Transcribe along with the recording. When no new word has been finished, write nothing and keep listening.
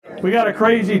We got a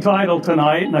crazy title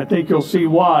tonight, and I think you'll see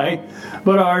why.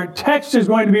 But our text is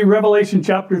going to be Revelation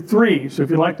chapter 3. So if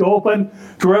you'd like to open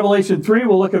to Revelation 3,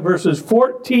 we'll look at verses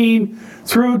 14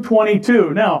 through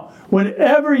 22. Now,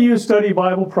 whenever you study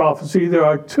Bible prophecy, there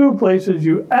are two places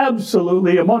you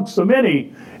absolutely, amongst the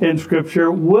many in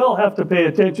Scripture, will have to pay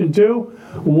attention to.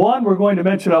 One we're going to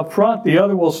mention up front. The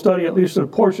other we'll study at least a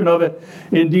portion of it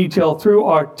in detail through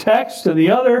our text. And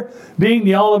the other being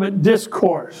the Olivet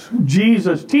Discourse.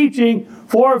 Jesus teaching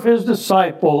four of his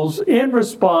disciples in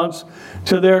response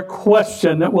to their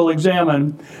question that we'll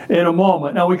examine in a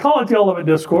moment. Now we call it the Olivet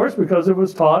Discourse because it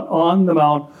was taught on the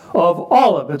Mount of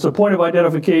Olive. It's a point of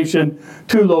identification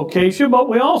to location, but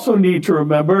we also need to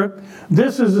remember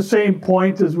this is the same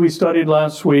point as we studied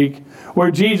last week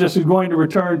where Jesus is going to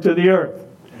return to the earth.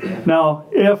 Now,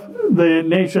 if the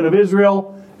nation of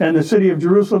Israel and the city of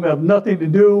Jerusalem have nothing to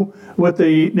do with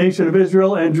the nation of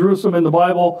Israel and Jerusalem in the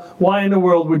Bible, why in the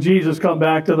world would Jesus come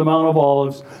back to the Mount of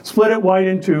Olives, split it wide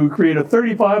in two, create a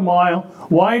 35-mile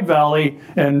wide valley,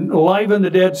 and liven the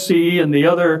Dead Sea and the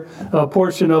other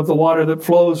portion of the water that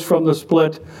flows from the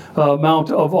split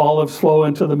Mount of Olives flow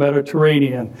into the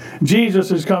Mediterranean?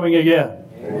 Jesus is coming again.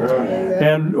 Amen.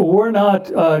 And we're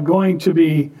not going to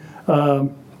be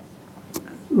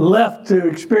left to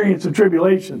experience the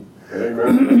tribulation.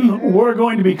 Amen. We're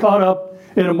going to be caught up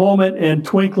in a moment and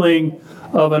twinkling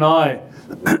of an eye.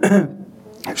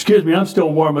 Excuse me, I'm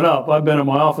still warming up. I've been in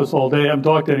my office all day. I haven't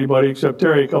talked to anybody except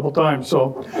Terry a couple times.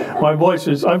 So my voice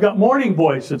is, I've got morning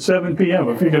voice at 7 p.m.,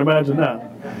 if you can imagine that.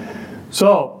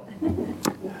 So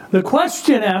the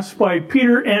question asked by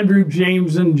Peter, Andrew,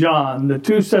 James, and John, the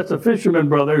two sets of fishermen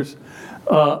brothers,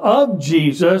 of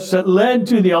Jesus that led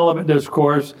to the Olivet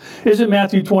Discourse is in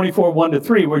Matthew 24,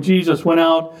 1-3, where Jesus went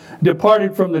out,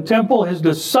 departed from the temple. His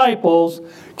disciples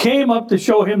came up to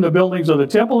show him the buildings of the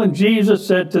temple, and Jesus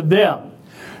said to them,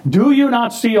 "Do you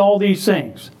not see all these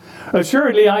things?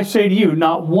 Assuredly, I say to you,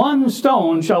 not one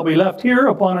stone shall be left here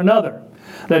upon another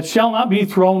that shall not be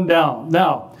thrown down."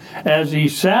 Now, as he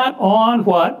sat on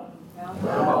what?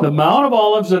 The Mount of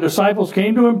Olives, the disciples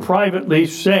came to him privately,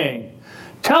 saying,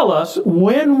 "Tell us,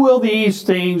 when will these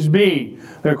things be?"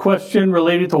 Their question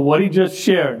related to what he just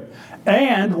shared.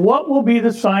 "And what will be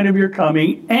the sign of your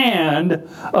coming and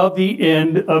of the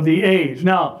end of the age?"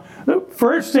 Now, the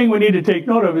first thing we need to take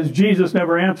note of is Jesus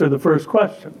never answered the first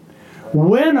question.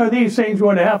 When are these things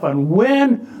going to happen?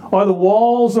 When are the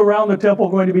walls around the temple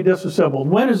going to be disassembled?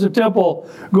 When is the temple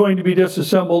going to be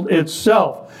disassembled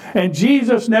itself? And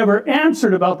Jesus never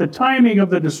answered about the timing of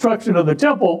the destruction of the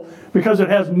temple because it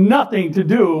has nothing to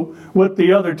do with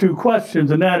the other two questions,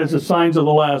 and that is the signs of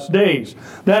the last days.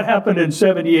 That happened in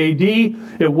 70 A.D.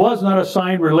 It was not a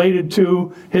sign related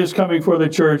to his coming for the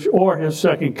church or his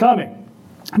second coming.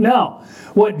 Now,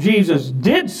 what Jesus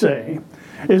did say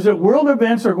is that world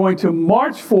events are going to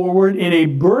march forward in a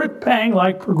birth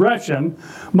pang-like progression,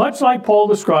 much like Paul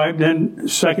described in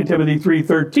 2 Timothy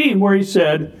 3:13, where he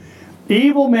said,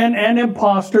 evil men and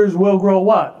impostors will grow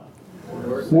what?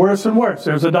 Worse and worse.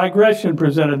 There's a digression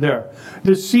presented there.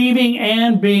 Deceiving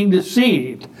and being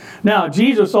deceived. Now,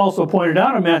 Jesus also pointed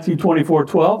out in Matthew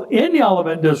 24:12 in the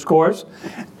Olivet Discourse,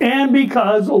 and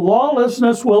because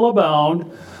lawlessness will abound,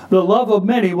 the love of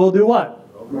many will do what?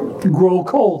 Grow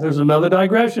cold. There's another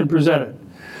digression presented.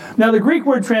 Now, the Greek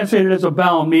word translated as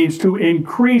abound means to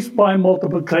increase by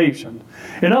multiplication.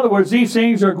 In other words, these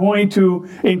things are going to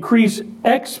increase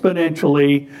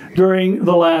exponentially during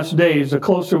the last days, the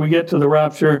closer we get to the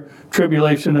rapture,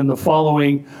 tribulation, and the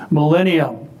following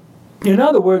millennium. In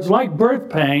other words, like birth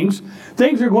pangs,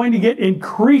 things are going to get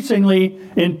increasingly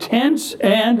intense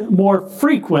and more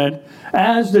frequent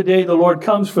as the day the Lord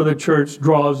comes for the church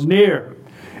draws near.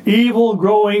 Evil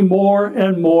growing more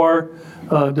and more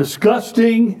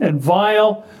disgusting and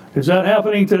vile. Is that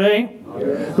happening today?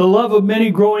 Yes. The love of many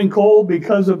growing cold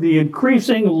because of the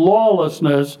increasing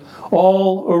lawlessness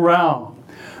all around.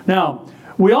 Now,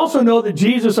 we also know that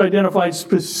Jesus identified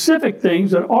specific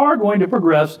things that are going to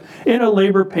progress in a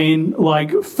labor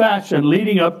pain-like fashion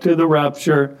leading up to the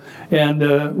rapture and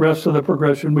the rest of the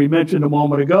progression we mentioned a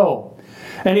moment ago.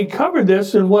 And he covered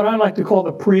this in what I like to call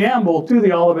the preamble to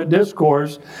the Olivet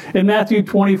Discourse in Matthew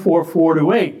 24,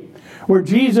 4-8, where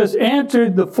Jesus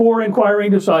answered the four inquiring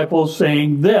disciples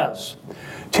saying this,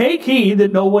 "Take heed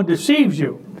that no one deceives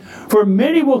you, for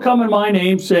many will come in my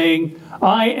name saying,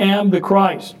 I am the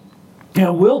Christ,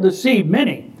 and will deceive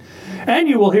many. And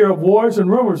you will hear of wars and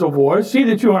rumors of wars. See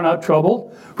that you are not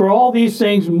troubled, for all these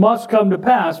things must come to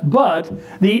pass, but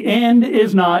the end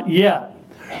is not yet.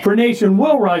 For nation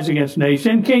will rise against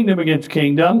nation, kingdom against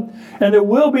kingdom, and there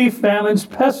will be famines,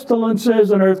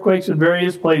 pestilences, and earthquakes in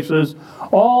various places.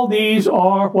 All these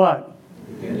are what?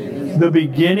 The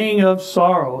beginning of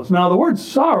sorrows. Now, the word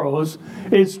sorrows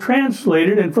is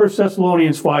translated in 1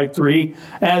 Thessalonians 5:3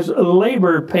 as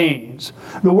labor pains.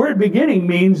 The word beginning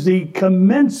means the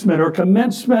commencement or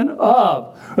commencement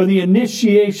of, or the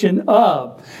initiation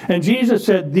of. And Jesus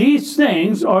said these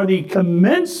things are the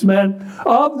commencement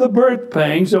of the birth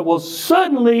pangs that will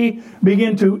suddenly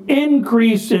begin to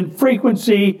increase in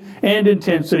frequency and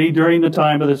intensity during the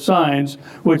time of the signs,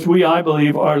 which we, I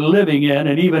believe, are living in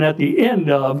and even at the end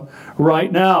of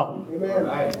right now.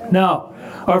 Amen. Now,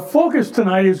 our focus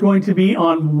tonight is going to be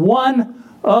on one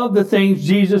of the things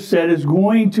Jesus said is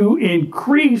going to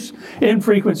increase in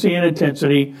frequency and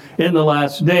intensity in the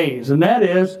last days, and that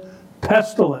is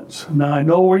pestilence. Now, I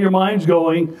know where your mind's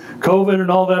going, COVID and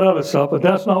all that other stuff, but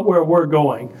that's not where we're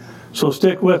going. So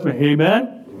stick with me.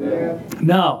 Amen? Amen.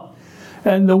 Now,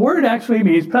 and the word actually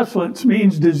means, pestilence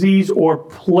means disease or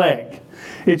plague.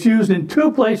 It's used in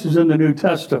two places in the New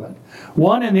Testament.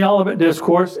 One in the Olivet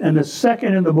Discourse and the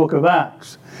second in the book of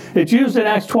Acts. It's used in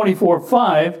Acts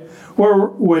 24:5,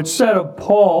 where it's said of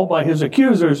Paul by his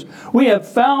accusers, we have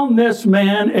found this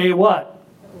man a what?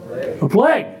 A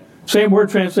plague. Same word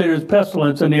translated as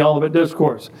pestilence in the Olivet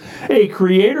Discourse. A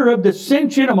creator of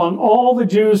dissension among all the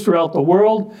Jews throughout the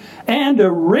world, and a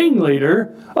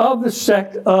ringleader of the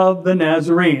sect of the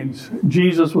Nazarenes.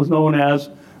 Jesus was known as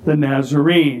the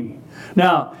Nazarene.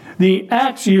 Now, the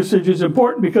Acts usage is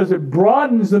important because it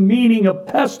broadens the meaning of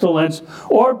pestilence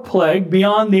or plague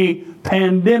beyond the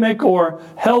pandemic or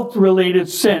health-related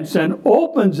sense and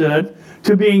opens it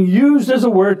to being used as a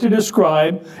word to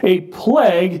describe a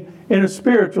plague in a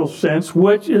spiritual sense,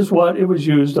 which is what it was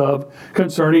used of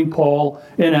concerning Paul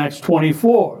in Acts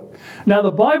 24. Now,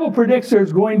 the Bible predicts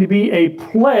there's going to be a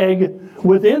plague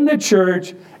within the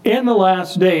church in the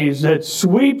last days that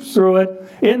sweeps through it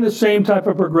in the same type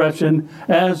of progression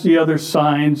as the other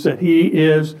signs that he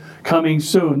is coming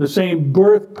soon. The same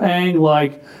birth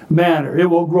pang-like manner. It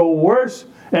will grow worse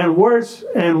and worse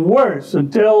and worse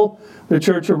until the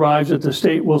church arrives at the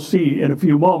state we'll see in a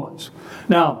few moments.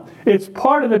 Now, it's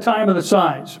part of the time of the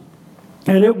signs.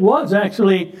 And it was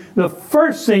actually the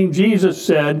first thing Jesus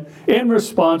said in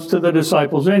response to the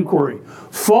disciples' inquiry.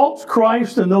 False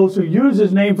Christ and those who use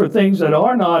his name for things that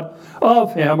are not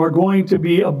of him are going to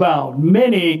be abound.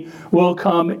 Many will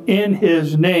come in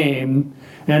his name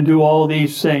and do all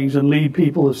these things and lead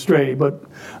people astray. But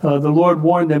the Lord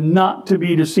warned them not to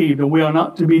be deceived, and we are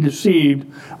not to be deceived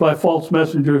by false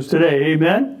messengers today.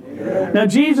 Amen? Now,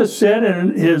 Jesus said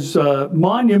in his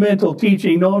monumental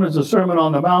teaching known as the Sermon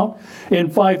on the Mount in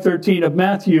 5:13 of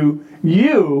Matthew,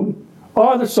 you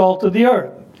are the salt of the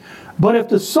earth. But if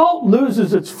the salt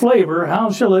loses its flavor, how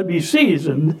shall it be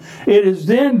seasoned? It is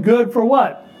then good for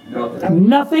what?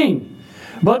 Nothing.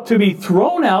 But to be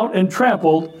thrown out and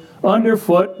trampled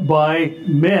underfoot by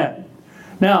men.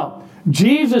 Now,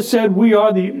 Jesus said we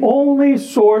are the only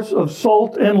source of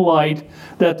salt and light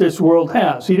that this world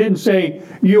has. He didn't say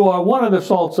you are one of the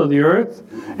salts of the earth,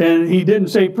 and he didn't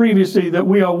say previously that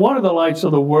we are one of the lights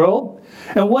of the world.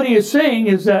 And what he is saying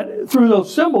is that through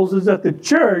those symbols is that the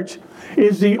church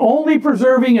is the only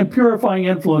preserving and purifying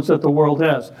influence that the world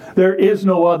has. There is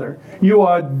no other. You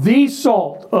are the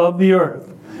salt of the earth.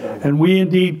 And we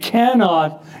indeed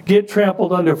cannot get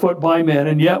trampled underfoot by men,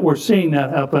 and yet we're seeing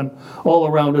that happen all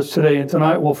around us today, and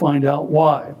tonight we'll find out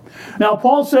why. Now,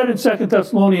 Paul said in 2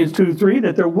 Thessalonians 2:3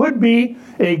 that there would be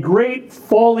a great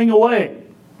falling away.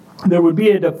 There would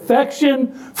be a defection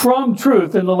from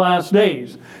truth in the last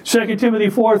days. 2 Timothy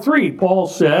 4:3, Paul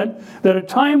said that a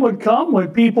time would come when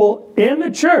people in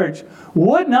the church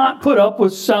would not put up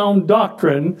with sound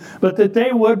doctrine, but that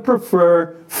they would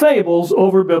prefer fables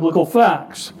over biblical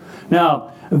facts. Now,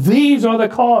 these are the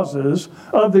causes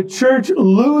of the church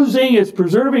losing its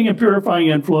preserving and purifying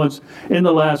influence in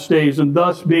the last days, and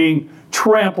thus being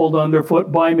trampled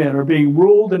underfoot by men, or being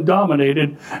ruled and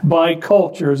dominated by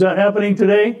culture. Is that happening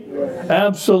today? Yes.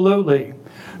 Absolutely.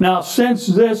 Now, since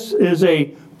this is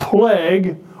a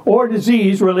plague or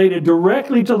disease related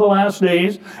directly to the last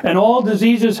days, and all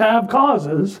diseases have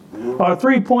causes, our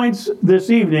 3 points this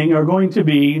evening are going to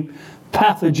be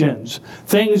pathogens,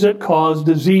 things that cause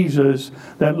diseases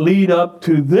that lead up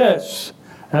to this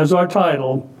as our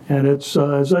title. And it's,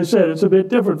 as I said, it's a bit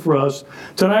different for us.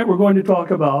 Tonight we're going to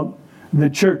talk about the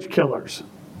church killers.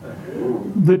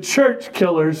 The church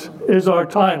killers is our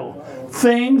title.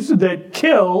 Things that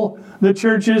kill the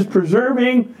church's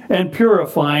preserving and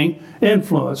purifying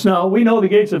influence. Now, we know the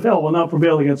gates of hell will not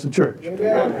prevail against the church.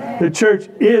 The church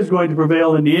is going to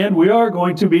prevail in the end. We are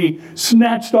going to be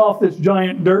snatched off this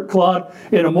giant dirt clod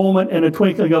in a moment, in a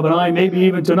twinkling of an eye, maybe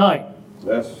even tonight.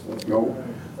 Let's go.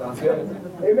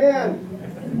 Amen.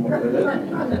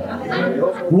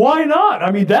 Why not?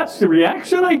 I mean, that's the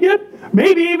reaction I get.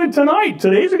 Maybe even tonight.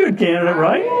 Today's a good candidate,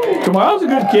 right? Tomorrow's a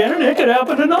good candidate. It could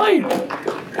happen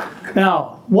tonight.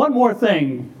 Now, one more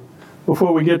thing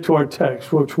before we get to our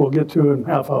text, which we'll get to in a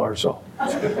half hour or so.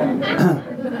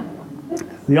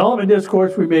 The Olivet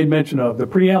Discourse we made mention of. The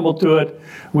preamble to it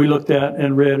we looked at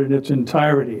and read in its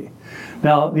entirety.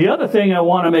 Now, the other thing I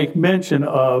want to make mention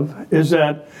of is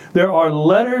that there are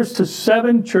letters to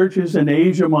 7 churches in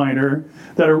Asia Minor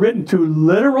that are written to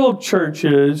literal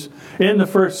churches in the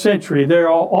first century. There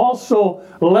are also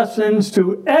lessons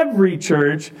to every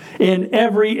church in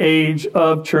every age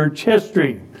of church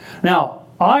history. Now,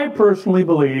 I personally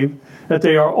believe that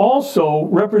they are also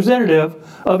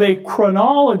representative of a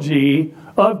chronology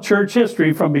of church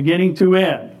history from beginning to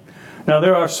end. Now,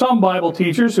 there are some Bible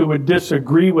teachers who would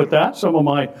disagree with that. Some of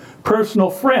my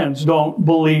personal friends don't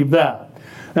believe that.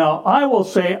 Now, I will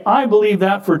say I believe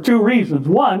that for 2 reasons.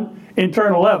 One,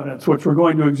 internal evidence, which we're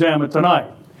going to examine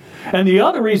tonight. And the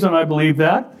other reason I believe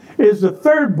that is the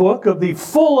 3rd book of the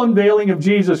full unveiling of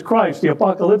Jesus Christ, the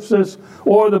Apocalypse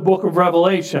or the book of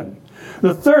Revelation.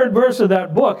 The 3rd verse of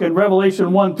that book in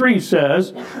Revelation 1:3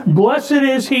 says, "Blessed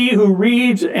is he who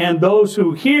reads and those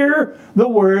who hear the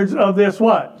words of this"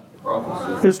 what?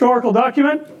 Prophecy. Historical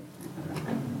document?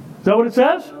 Is that what it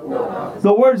says? No.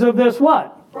 The words of this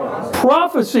what? Prophecy.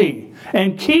 Prophecy.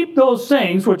 And keep those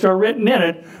things which are written in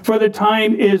it, for the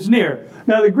time is near.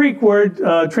 Now, the Greek word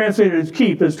translated as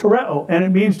keep is tereo, and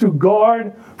it means to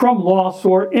guard from loss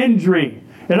or injury.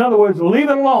 In other words, leave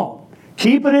it alone.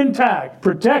 Keep it intact.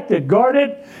 Protect it. Guard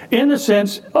it in the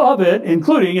sense of it,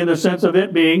 including in the sense of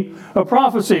it being a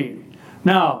prophecy.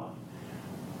 Now,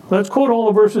 let's quote all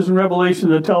the verses in Revelation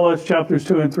that tell us chapters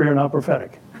 2 and 3 are not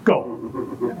prophetic. Go.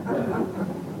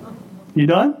 You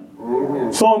done?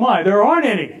 So am I. There aren't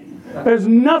any. There's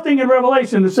nothing in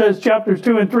Revelation that says chapters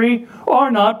 2 and 3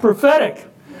 are not prophetic.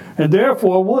 And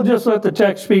therefore, we'll just let the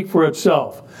text speak for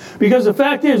itself. Because the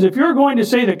fact is, if you're going to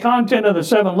say the content of the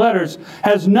 7 letters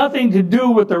has nothing to do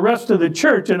with the rest of the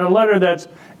church in a letter that's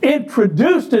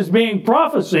introduced as being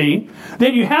prophecy,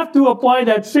 then you have to apply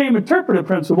that same interpretive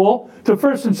principle to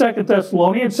 1st and 2nd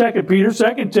Thessalonians, 2nd Peter,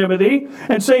 2nd Timothy,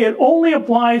 and say it only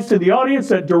applies to the audience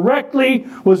that directly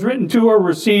was written to or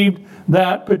received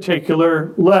that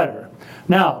particular letter.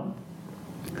 Now,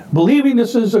 believing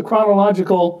this is a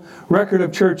chronological record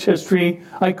of church history,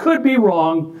 I could be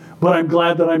wrong, but I'm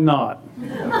glad that I'm not.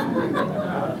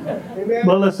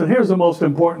 But listen, here's the most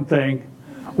important thing.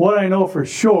 What I know for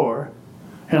sure,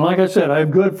 and like I said, I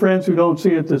have good friends who don't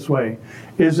see it this way,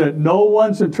 is that no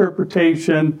one's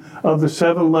interpretation of the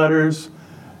 7 letters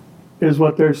is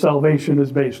what their salvation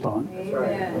is based on.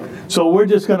 Amen. So we're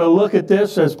just going to look at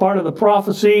this as part of the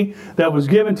prophecy that was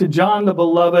given to John the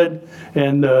Beloved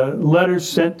and letters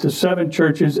sent to 7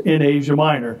 churches in Asia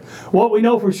Minor. What we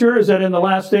know for sure is that in the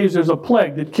last days there's a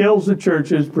plague that kills the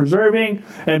church's preserving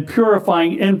and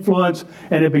purifying influence,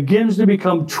 and it begins to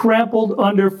become trampled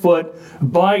underfoot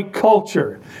by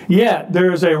culture. Yet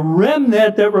there is a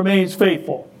remnant that remains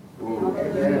faithful.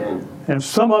 And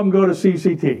some of them go to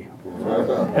CCT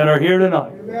and are here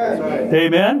tonight.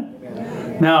 Amen?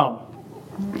 Now,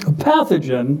 a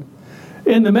pathogen,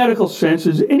 in the medical sense,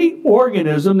 is any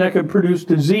organism that can produce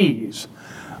disease.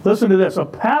 Listen to this. A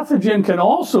pathogen can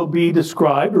also be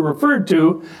described or referred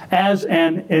to as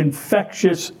an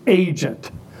infectious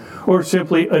agent, or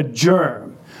simply a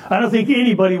germ. I don't think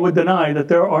anybody would deny that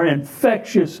there are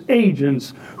infectious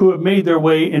agents who have made their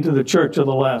way into the church of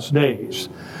the last days.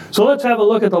 So let's have a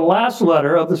look at the last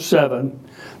letter of the 7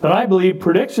 that I believe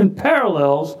predicts and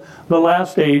parallels the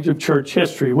last age of church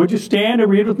history. Would you stand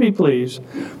and read with me, please,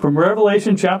 from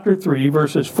Revelation chapter 3,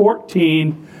 verses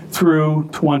 14 through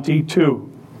 22.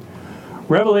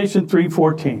 Revelation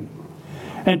 3:14.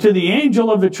 "And to the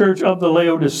angel of the church of the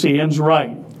Laodiceans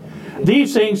write,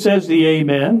 These things says the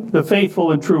Amen, the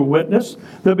faithful and true witness,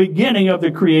 the beginning of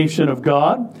the creation of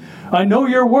God. I know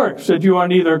your works, that you are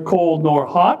neither cold nor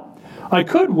hot. I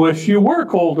could wish you were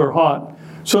cold or hot.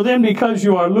 So then, because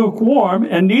you are lukewarm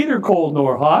and neither cold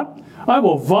nor hot, I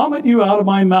will vomit you out of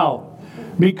my mouth.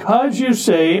 Because you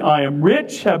say, I am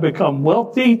rich, have become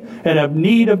wealthy, and have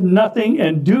need of nothing,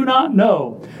 and do not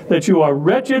know that you are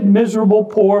wretched, miserable,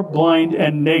 poor, blind,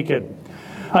 and naked.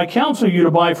 I counsel you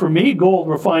to buy from me gold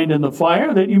refined in the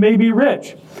fire, that you may be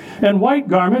rich, and white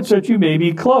garments, that you may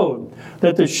be clothed,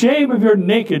 that the shame of your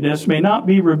nakedness may not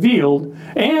be revealed,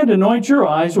 and anoint your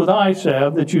eyes with eye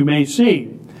salve, that you may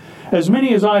see. As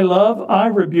many as I love, I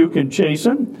rebuke and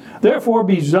chasten. Therefore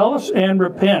be zealous and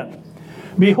repent.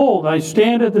 Behold, I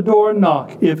stand at the door and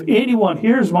knock. If anyone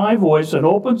hears my voice and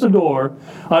opens the door,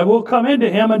 I will come into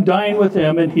him and dine with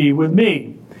him, and he with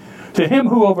me. To him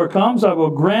who overcomes, I will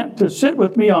grant to sit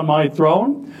with me on my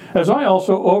throne, as I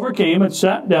also overcame and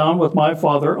sat down with my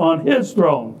Father on his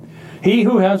throne. He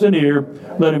who has an ear,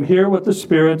 let him hear what the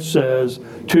Spirit says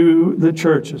to the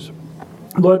churches.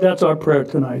 Lord, that's our prayer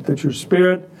tonight, that your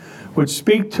Spirit would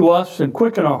speak to us and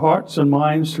quicken our hearts and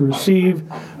minds to receive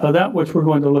that which we're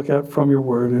going to look at from your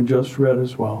word and just read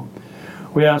as well.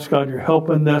 We ask, God, your help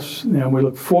in this, and we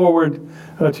look forward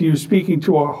to you speaking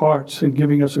to our hearts and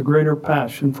giving us a greater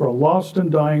passion for a lost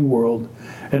and dying world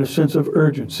and a sense of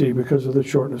urgency because of the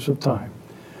shortness of time.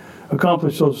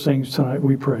 Accomplish those things tonight,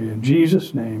 we pray. In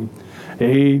Jesus' name,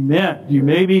 amen. You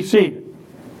may be seated.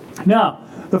 Now,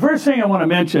 the first thing I want to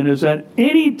mention is that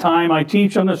any time I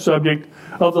teach on the subject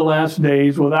of the last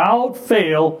days, without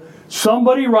fail,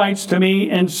 somebody writes to me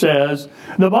and says,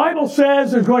 the Bible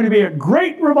says there's going to be a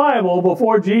great revival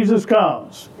before Jesus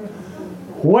comes.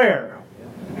 Where?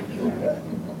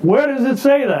 Where does it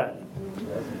say that?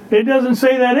 It doesn't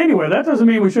say that anywhere. That doesn't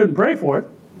mean we shouldn't pray for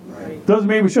it. Doesn't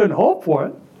mean we shouldn't hope for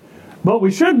it. But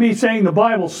we shouldn't be saying the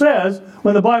Bible says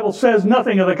when the Bible says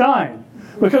nothing of the kind.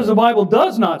 Because the Bible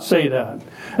does not say that.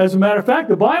 As a matter of fact,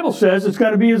 the Bible says it's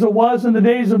going to be as it was in the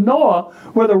days of Noah,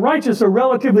 where the righteous are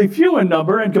relatively few in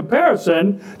number in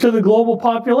comparison to the global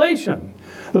population.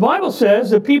 The Bible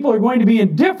says that people are going to be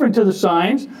indifferent to the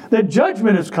signs, that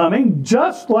judgment is coming,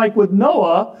 just like with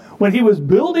Noah when he was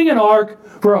building an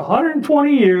ark for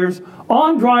 120 years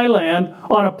on dry land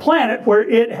on a planet where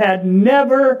it had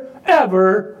never,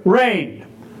 ever rained.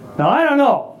 Now, I don't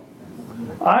know.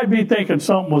 I'd be thinking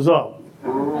something was up.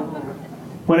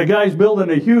 When a guy's building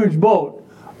a huge boat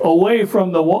away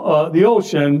from the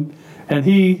ocean, and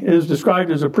he is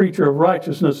described as a preacher of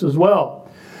righteousness as well.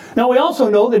 Now we also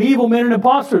know that evil men and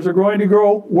impostors are going to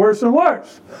grow worse and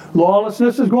worse.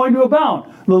 Lawlessness is going to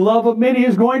abound. The love of many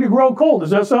is going to grow cold.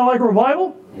 Does that sound like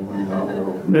revival?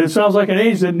 It sounds like an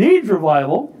age that needs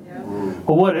revival.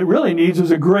 But what it really needs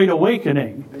is a great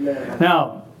awakening.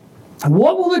 Now,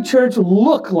 what will the church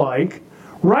look like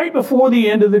right before the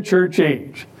end of the church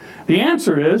age? The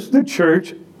answer is the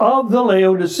church of the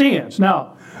Laodiceans.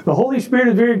 Now, the Holy Spirit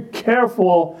is very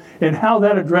careful in how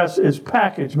that address is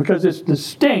packaged because it's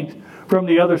distinct from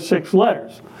the other 6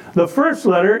 letters. The first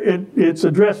letter, it's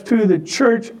addressed to the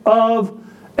church of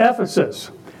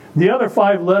Ephesus. The other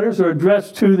 5 letters are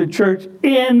addressed to the church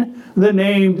in the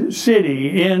named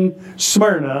city, in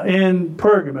Smyrna, in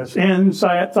Pergamos, in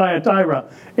Thyatira,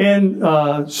 in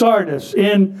Sardis,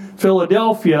 in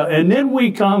Philadelphia. And then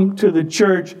we come to the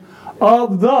church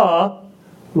of the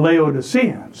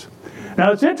Laodiceans.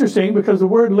 Now it's interesting because the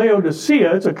word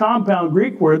Laodicea, it's a compound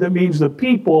Greek word that means the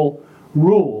people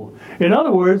rule. In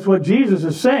other words, what Jesus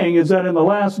is saying is that in the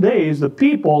last days, the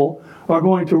people are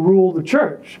going to rule the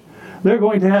church. They're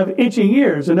going to have itching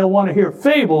ears, and they'll want to hear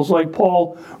fables like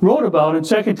Paul wrote about in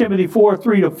 2 Timothy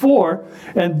 4:3-4.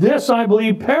 And this, I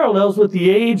believe, parallels with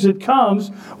the age that comes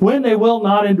when they will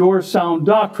not endure sound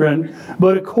doctrine,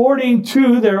 but according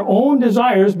to their own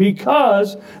desires,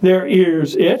 because their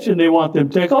ears itch and they want them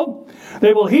tickled,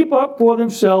 they will heap up for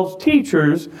themselves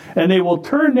teachers, and they will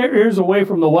turn their ears away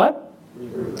from the what?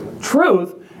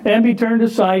 Truth, and be turned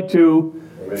aside to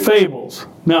fables.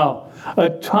 Now,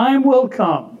 a time will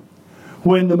come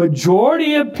when the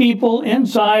majority of people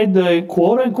inside the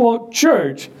quote-unquote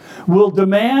church will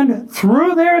demand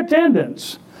through their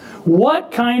attendance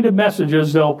what kind of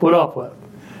messages they'll put up with.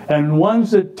 And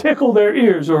ones that tickle their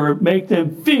ears or make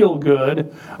them feel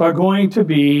good are going to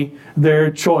be their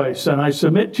choice. And I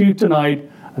submit to you tonight,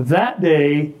 that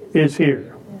day is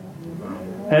here.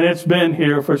 And it's been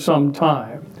here for some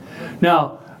time.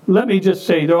 Now, let me just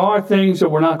say, there are things that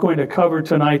we're not going to cover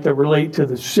tonight that relate to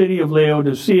the city of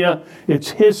Laodicea, its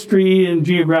history and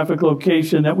geographic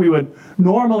location that we would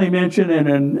normally mention in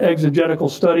an exegetical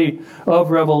study of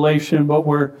Revelation, but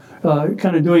we're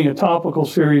kind of doing a topical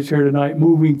series here tonight,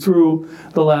 moving through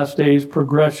the last days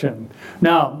progression.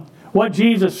 Now, what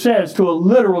Jesus says to a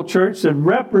literal church that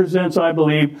represents, I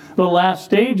believe, the last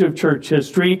stage of church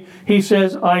history, he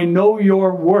says, I know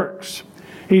your works.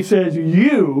 He says,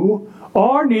 you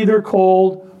are neither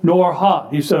cold nor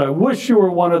hot. He said, I wish you were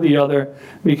one or the other,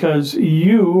 because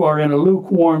you are in a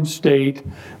lukewarm state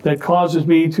that causes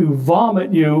me to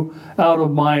vomit you out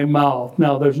of my mouth.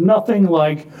 Now, there's nothing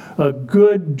like a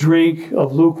good drink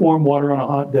of lukewarm water on a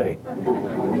hot day.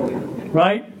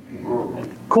 Right?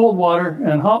 Cold water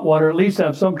and hot water at least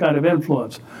have some kind of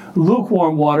influence.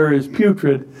 Lukewarm water is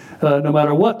putrid no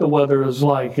matter what the weather is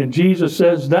like. And Jesus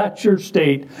says that's your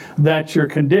state, that's your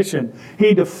condition.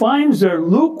 He defines their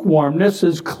lukewarmness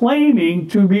as claiming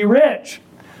to be rich.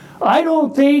 I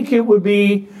don't think it would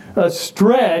be a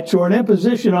stretch or an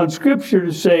imposition on Scripture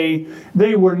to say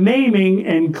they were naming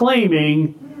and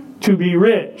claiming to be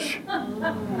rich.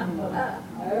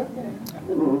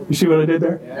 You see what I did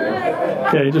there?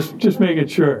 Okay, just making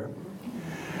sure.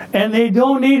 And they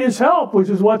don't need his help, which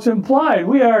is what's implied.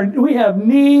 We have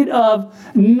need of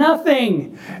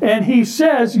nothing. And he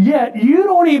says, yet you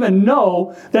don't even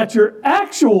know that your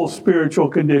actual spiritual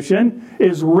condition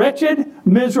is wretched,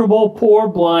 miserable, poor,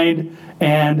 blind,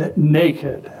 and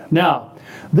naked. Now,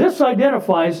 this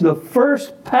identifies the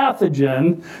first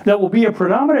pathogen that will be a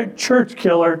predominant church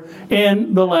killer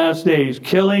in the last days,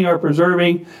 killing or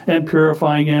preserving and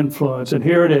purifying influence. And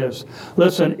here it is.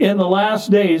 Listen, in the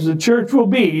last days, the church will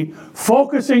be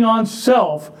focusing on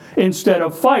self instead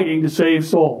of fighting to save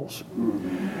souls.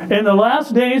 In the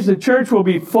last days, the church will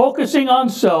be focusing on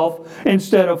self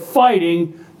instead of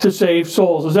fighting to save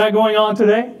souls. Is that going on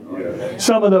today? Yes.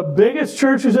 Some of the biggest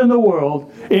churches in the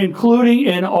world, including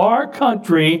in our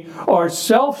country, are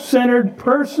self-centered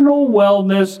personal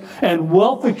wellness and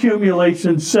wealth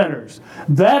accumulation centers.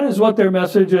 That is what their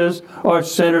messages are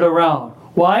centered around.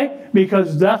 Why?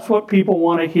 Because that's what people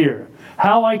want to hear.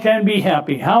 How I can be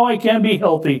happy, how I can be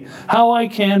healthy, how I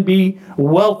can be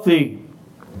wealthy.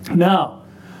 Now,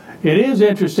 it is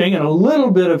interesting, and a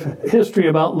little bit of history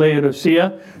about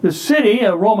Laodicea. The city,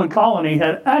 a Roman colony,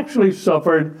 had actually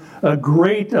suffered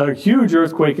a huge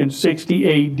earthquake in 60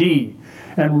 A.D.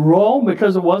 And Rome,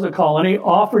 because it was a colony,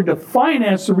 offered to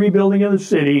finance the rebuilding of the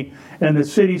city. And the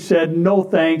city said, no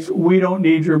thanks, we don't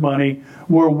need your money.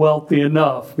 We're wealthy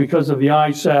enough, because of the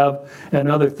eye salve and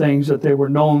other things that they were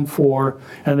known for.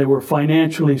 And they were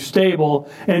financially stable.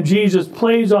 And Jesus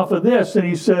plays off of this and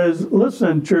he says,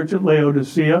 listen, church at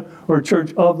Laodicea, or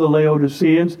church of the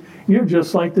Laodiceans, you're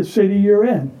just like the city you're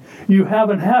in. You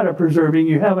haven't had a preserving,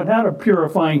 you haven't had a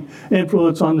purifying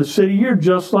influence on the city. You're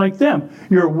just like them.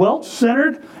 You're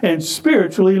wealth-centered and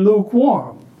spiritually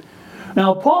lukewarm.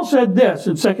 Now, Paul said this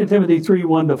in 2 Timothy 3,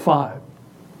 1-5.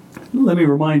 Let me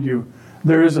remind you,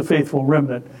 there is a faithful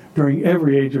remnant during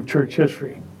every age of church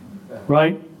history.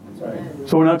 Right?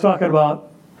 So we're not talking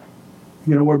about,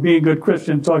 we're being good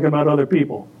Christians, talking about other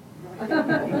people.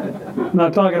 I'm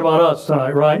not talking about us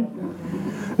tonight, right?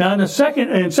 Now, in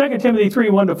 2 Timothy 3,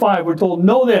 1-5, we're told,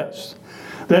 know this,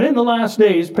 that in the last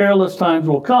days perilous times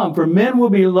will come, for men will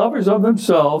be lovers of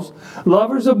themselves,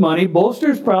 lovers of money,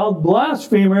 boasters, proud,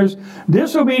 blasphemers,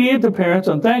 disobedient to parents,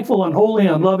 unthankful, unholy,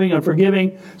 unloving,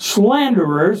 unforgiving,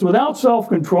 slanderers, without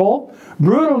self-control,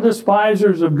 brutal,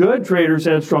 despisers of good, traitors,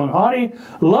 headstrong, haughty,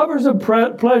 lovers of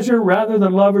pleasure rather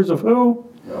than lovers of who?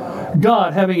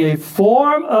 God, having a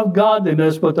form of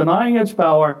godliness, but denying its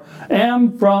power,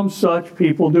 and from such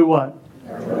people do what?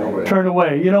 Turn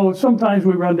away. Sometimes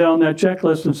we run down that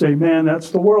checklist and say, man, that's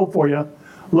the world for you.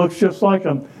 Looks just like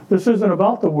them. This isn't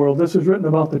about the world. This is written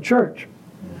about the church.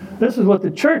 This is what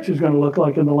the church is going to look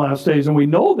like in the last days. And we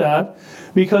know that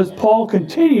because Paul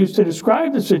continues to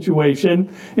describe the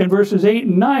situation in verses 8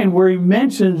 and 9, where he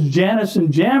mentions Jannes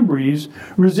and Jambres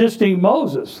resisting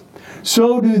Moses.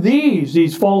 So do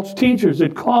these false teachers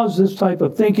that cause this type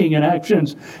of thinking and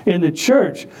actions in the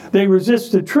church. They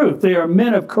resist the truth. They are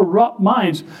men of corrupt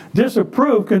minds,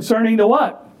 disapproved concerning the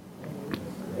what?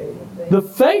 The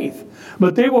faith.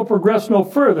 But they will progress no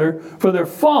further, for their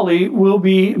folly will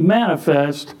be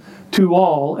manifest to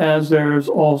all, as theirs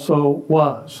also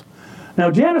was. Now,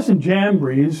 Jannes and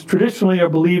Jambres traditionally are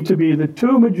believed to be the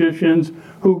two magicians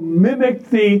who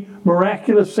mimicked the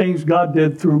miraculous things God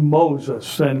did through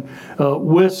Moses and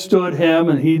withstood him,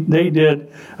 and they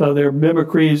did their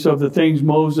mimicries of the things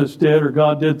Moses did or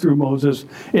God did through Moses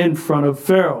in front of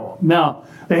Pharaoh. Now,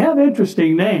 they have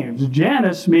interesting names.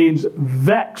 Jannes means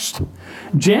vexed.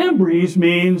 Jambres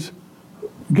means,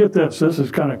 get this is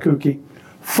kind of kooky,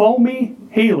 foamy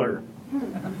healer.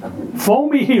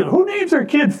 Foamy healer. Who names their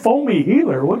kid Foamy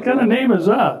Healer? What kind of name is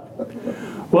that?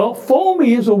 Well,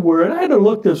 foamy is a word. I had to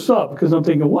look this up because I'm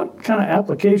thinking, what kind of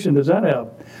application does that have?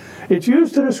 It's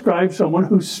used to describe someone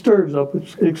who stirs up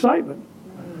excitement.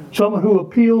 Someone who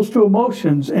appeals to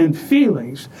emotions and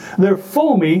feelings. They're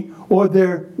foamy or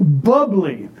they're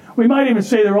bubbly. We might even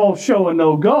say they're all show and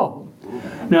no go.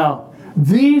 Now,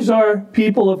 These are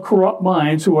people of corrupt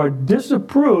minds who are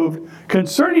disapproved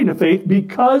concerning the faith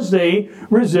because they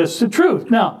resist the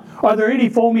truth. Now, are there any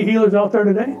foamy healers out there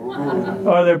today?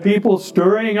 Are there people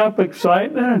stirring up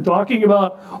excitement and talking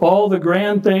about all the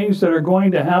grand things that are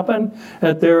going to happen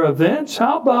at their events?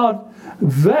 How about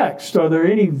vexed? Are there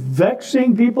any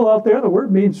vexing people out there? The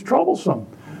word means troublesome.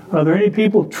 Are there any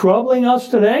people troubling us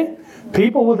today?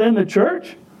 People within the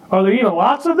church? Are there even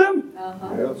lots of them?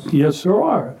 Yes. Yes, there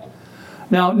are.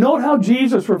 Now, note how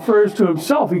Jesus refers to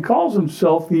himself. He calls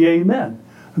himself the Amen,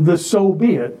 the so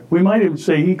be it. We might even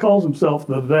say he calls himself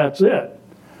the that's it.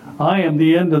 I am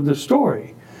the end of the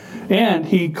story. And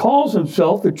he calls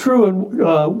himself the true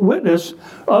witness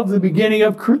of the beginning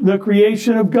of the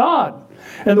creation of God.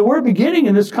 And the word beginning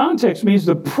in this context means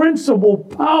the principal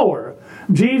power.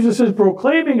 Jesus is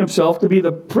proclaiming himself to be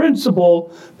the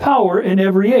principal power in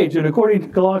every age. And according to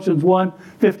Colossians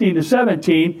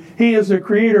 1:15-17, he is the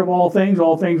creator of all things.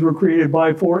 All things were created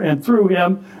by, for, and through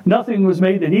him. Nothing was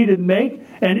made that he didn't make.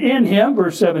 And in him,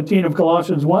 verse 17 of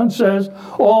Colossians 1 says,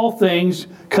 all things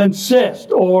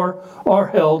consist or are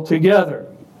held together.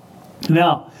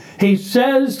 Now, he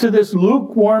says to this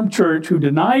lukewarm church who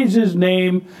denies his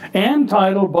name and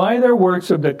title by their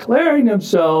works of declaring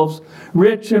themselves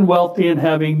rich and wealthy and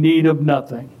having need of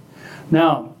nothing.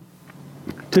 Now,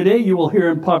 today you will hear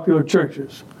in popular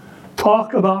churches,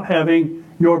 talk about having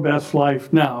your best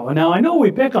life now. And now I know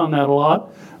we pick on that a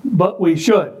lot, but we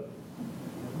should.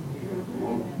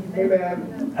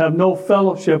 Amen. Have no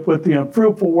fellowship with the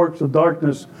unfruitful works of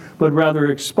darkness, but rather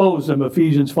expose them.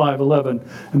 Ephesians 5:11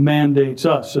 mandates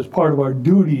us as part of our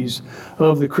duties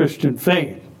of the Christian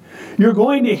faith. You're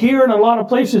going to hear in a lot of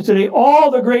places today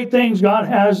all the great things God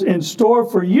has in store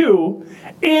for you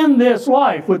in this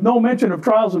life, with no mention of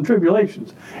trials and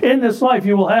tribulations. In this life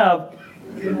you will have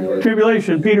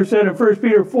tribulation. Peter said in 1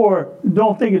 Peter 4,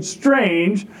 don't think it's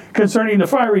strange concerning the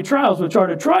fiery trials which are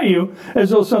to try you,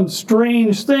 as though some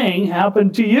strange thing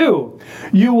happened to you.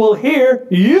 You will hear,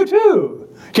 you too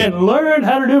can learn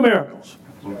how to do miracles.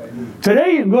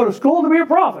 Today you can go to school to be a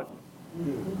prophet.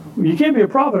 You can't be a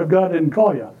prophet if God didn't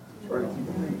call you.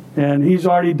 And he's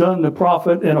already done the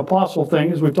prophet and apostle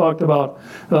thing, as we talked about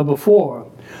before.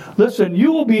 Listen,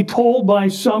 you will be told by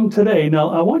some today. Now,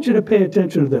 I want you to pay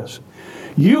attention to this.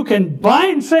 You can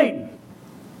bind Satan.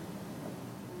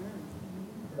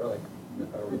 The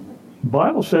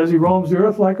Bible says he roams the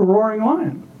earth like a roaring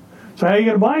lion. So how are you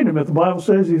going to bind him if the Bible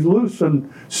says he's loose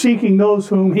and seeking those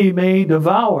whom he may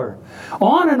devour?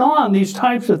 On and on these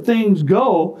types of things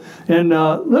go. And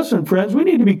listen, friends, we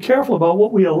need to be careful about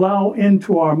what we allow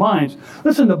into our minds.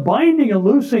 Listen, the binding and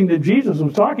loosing that Jesus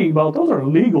was talking about, those are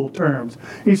legal terms.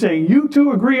 He's saying, you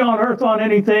two agree on earth on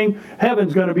anything,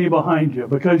 heaven's going to be behind you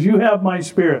because you have my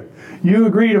spirit. You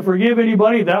agree to forgive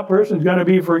anybody, that person's going to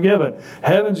be forgiven.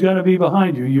 Heaven's going to be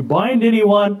behind you. You bind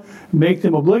anyone, make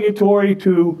them obligatory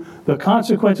to the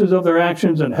consequences of their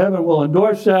actions, and heaven will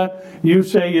endorse that. You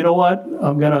say, you know what,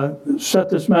 I'm going to set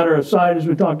this matter aside, as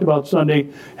we talked about Sunday.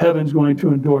 Heaven's going to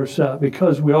endorse that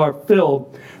because we are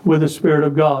filled with the Spirit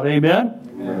of God. Amen?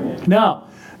 Amen. Now,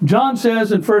 John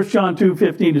says in 1 John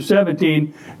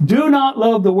 2:15-17, do not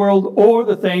love the world or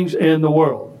the things in the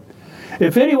world.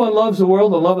 If anyone loves the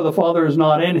world, the love of the Father is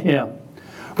not in him.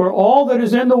 For all that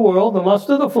is in the world, the lust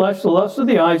of the flesh, the lust of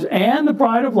the eyes, and the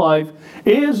pride of life,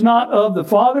 is not of the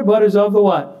Father, but is of the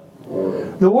what?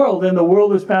 The world. And the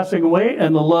world is passing away,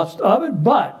 and the lust of it.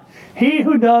 But he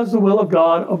who does the will of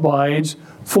God abides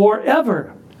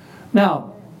forever.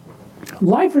 Now,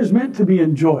 life is meant to be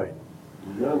enjoyed.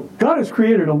 God has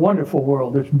created a wonderful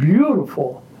world. It's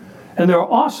beautiful. And there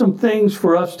are awesome things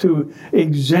for us to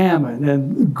examine,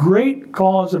 and great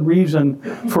cause and reason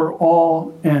for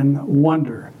awe and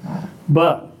wonder.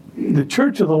 But the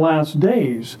church of the last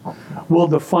days will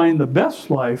define the best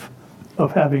life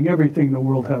of having everything the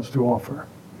world has to offer,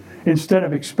 instead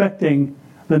of expecting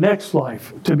the next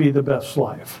life to be the best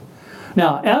life.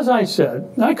 Now, as I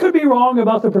said, I could be wrong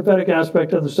about the prophetic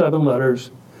aspect of the 7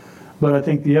 letters, but I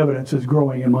think the evidence is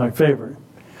growing in my favor.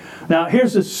 Now,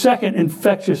 here's the second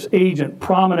infectious agent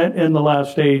prominent in the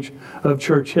last stage of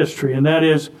church history, and that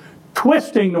is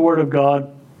twisting the Word of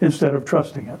God instead of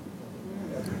trusting it.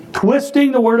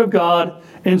 Twisting the Word of God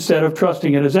instead of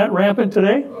trusting it. Is that rampant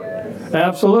today? Yes.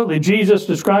 Absolutely. Jesus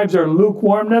describes their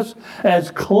lukewarmness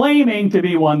as claiming to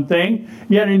be one thing,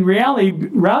 yet in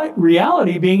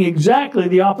reality being exactly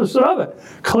the opposite of it.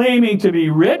 Claiming to be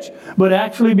rich, but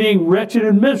actually being wretched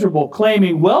and miserable.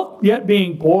 Claiming wealth, yet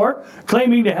being poor.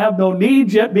 Claiming to have no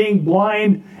needs, yet being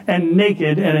blind and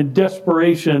naked and in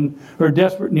desperation or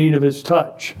desperate need of his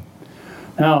touch.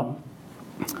 Now,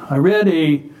 I read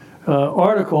a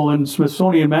article in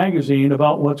Smithsonian Magazine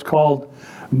about what's called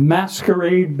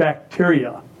masquerade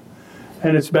bacteria.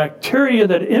 And it's bacteria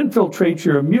that infiltrates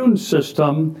your immune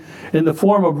system in the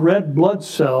form of red blood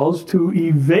cells to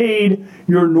evade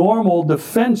your normal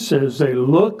defenses. They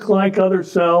look like other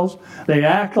cells, they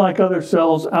act like other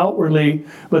cells outwardly,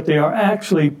 but they are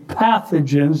actually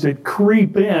pathogens that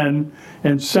creep in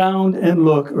and sound and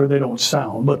look, or they don't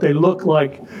sound, but they look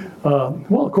like,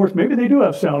 well, of course, maybe they do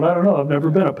have sound. I don't know. I've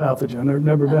never been a pathogen. I've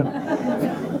never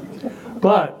been.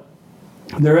 But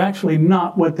they're actually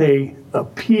not what they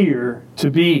appear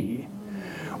to be.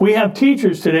 We have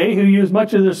teachers today who use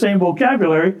much of the same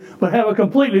vocabulary, but have a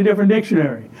completely different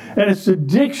dictionary. And it's the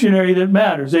dictionary that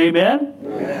matters.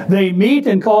 Amen? They meet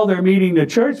and call their meeting the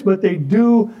church, but they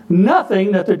do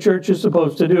nothing that the church is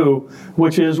supposed to do,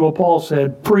 which is what Paul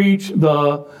said, preach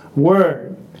the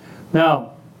word.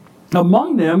 Now,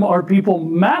 among them are people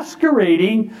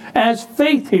masquerading as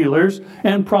faith healers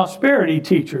and prosperity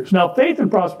teachers. Now, faith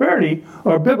and prosperity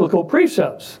are biblical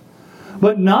precepts,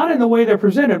 but not in the way they're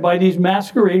presented by these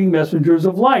masquerading messengers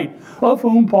of light, of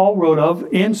whom Paul wrote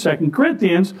of in 2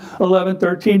 Corinthians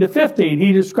 11:13-15.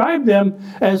 He described them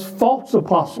as false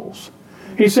apostles.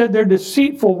 He said they're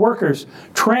deceitful workers,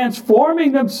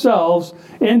 transforming themselves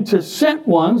into sent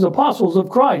ones, apostles of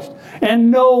Christ. And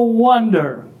no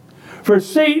wonder. For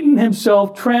Satan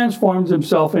himself transforms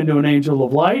himself into an angel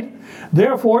of light.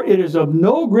 Therefore, it is of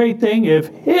no great thing if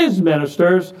his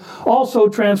ministers also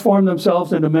transform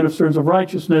themselves into ministers of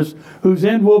righteousness, whose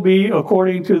end will be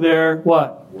according to their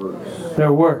what? Works.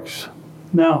 Their works.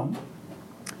 Now,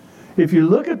 if you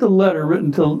look at the letter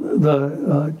written to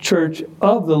the church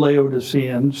of the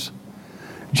Laodiceans,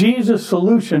 Jesus'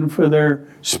 solution for their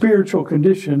spiritual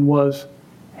condition was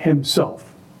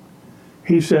himself.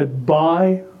 He said,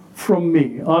 buy from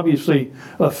me. Obviously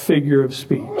a figure of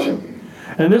speech.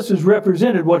 And this is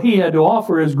represented, what he had to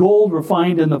offer as gold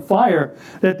refined in the fire,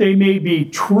 that they may be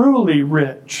truly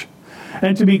rich.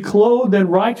 And to be clothed in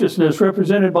righteousness,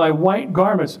 represented by white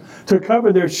garments, to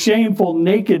cover their shameful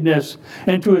nakedness.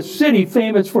 And to a city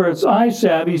famous for its eye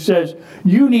salve, he says,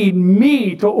 you need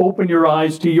me to open your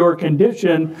eyes to your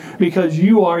condition, because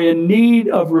you are in need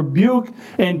of rebuke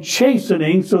and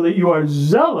chastening, so that you are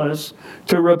zealous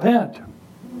to repent.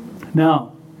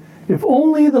 Now, if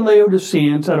only the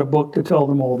Laodiceans had a book to tell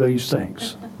them all these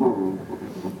things.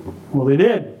 Well, they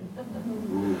did.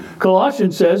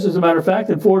 Colossians says, as a matter of fact,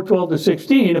 in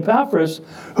 4:12-16, Epaphras,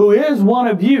 who is one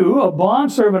of you, a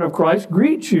bondservant of Christ,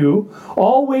 greets you,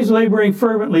 always laboring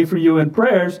fervently for you in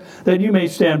prayers, that you may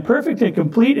stand perfect and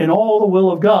complete in all the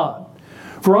will of God.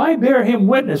 For I bear him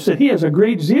witness that he has a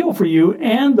great zeal for you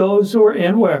and those who are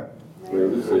in where?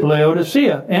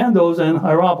 Laodicea, and those in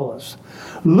Hierapolis.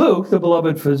 Luke, the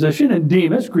beloved physician, and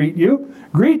Demas greet you.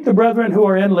 Greet the brethren who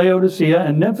are in Laodicea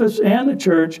and Memphis and the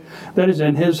church that is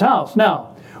in his house. Now,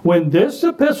 when this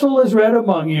epistle is read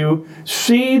among you,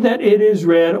 see that it is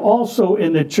read also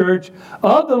in the church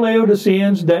of the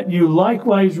Laodiceans, that you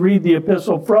likewise read the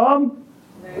epistle from?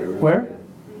 Where?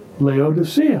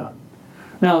 Laodicea.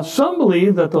 Now, some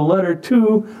believe that the letter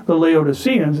to the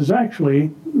Laodiceans is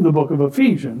actually the book of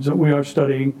Ephesians that we are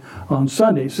studying on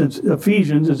Sunday, since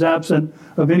Ephesians is absent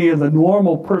of any of the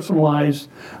normal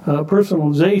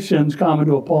personalizations common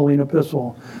to a Pauline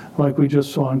epistle, like we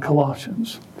just saw in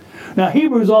Colossians. Now,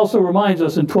 Hebrews also reminds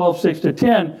us in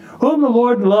 12:6-10, whom the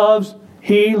Lord loves,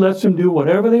 he lets them do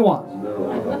whatever they want.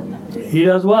 He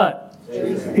does what?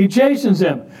 He chastens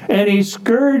them. And he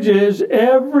scourges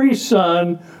every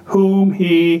son whom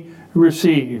he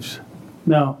receives.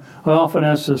 Now, I often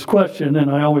ask this question, and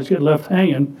I always get left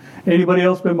hanging. Anybody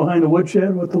else been behind the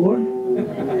woodshed with the Lord?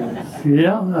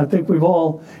 Yeah, I think we've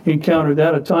all encountered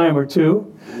that a time or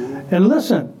two. And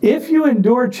listen, if you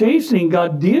endure chastening,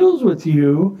 God deals with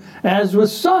you as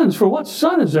with sons. For what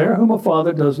son is there whom a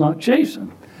father does not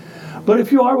chasten? But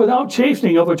if you are without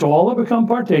chastening, of which all have become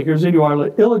partakers, then you are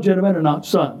illegitimate and not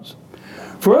sons.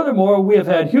 Furthermore, we have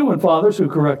had human fathers who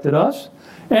corrected us,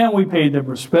 and we paid them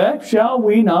respect. Shall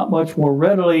we not much more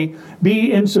readily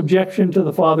be in subjection to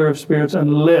the Father of spirits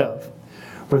and live?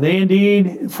 For they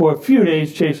indeed for a few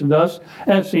days chastened us,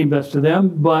 as seemed best to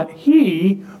them, but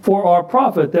he for our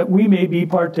profit, that we may be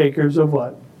partakers of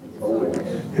what?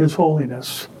 His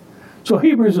holiness. So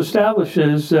Hebrews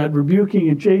establishes that rebuking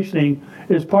and chastening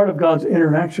is part of God's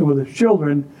interaction with his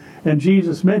children, and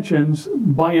Jesus mentions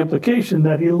by implication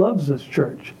that he loves this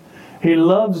church. He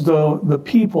loves the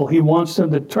people. He wants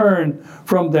them to turn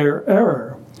from their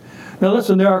error. Now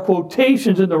listen, there are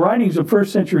quotations in the writings of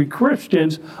first century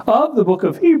Christians of the book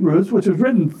of Hebrews, which was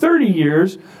written 30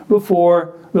 years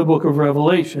before the book of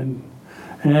Revelation.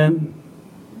 And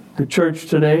the church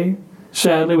today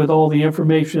sadly, with all the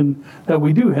information that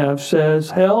we do have,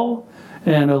 says hell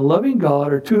and a loving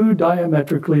God are two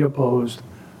diametrically opposed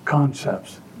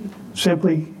concepts.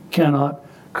 Simply cannot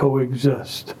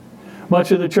coexist.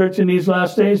 Much of the church in these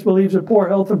last days believes that poor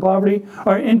health and poverty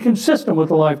are inconsistent with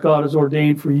the life God has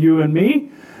ordained for you and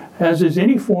me, as is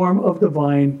any form of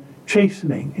divine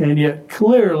chastening. And yet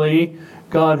clearly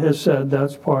God has said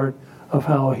that's part of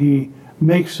how he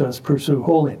makes us pursue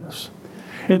holiness.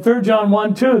 In 3 John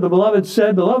 1:2, the beloved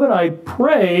said, Beloved, I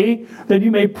pray that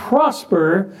you may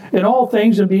prosper in all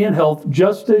things and be in health,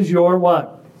 just as your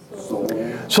what?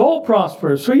 Soul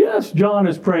prospers. So yes, John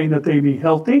is praying that they be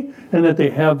healthy and that they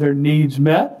have their needs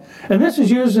met. And this is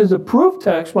used as a proof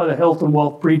text by the health and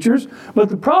wealth preachers. But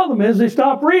the problem is they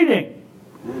stop reading.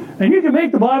 And you can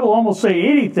make the Bible almost say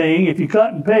anything if you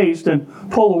cut and paste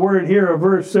and pull a word here, a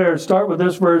verse there, start with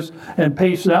this verse and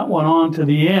paste that one on to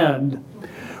the end.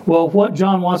 Well, what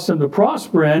John wants them to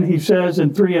prosper in, he says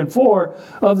in 3 and 4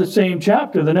 of the same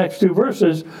chapter, the next two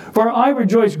verses, For I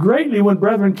rejoiced greatly when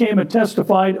brethren came and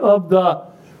testified of the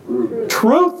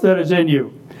truth that is in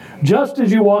you, just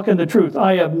as you walk in the truth.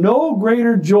 I have no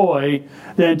greater joy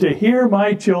than to hear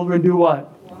my children do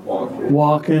what?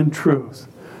 Walk in truth.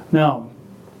 Now,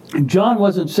 John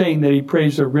wasn't saying that he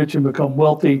prays they're rich and become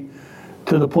wealthy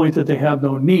to the point that they have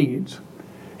no needs.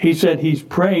 He said he's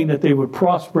praying that they would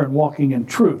prosper in walking in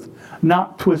truth,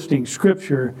 not twisting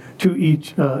Scripture to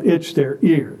itch their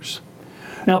ears.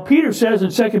 Now, Peter says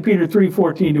in 2 Peter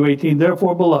 3:14-18,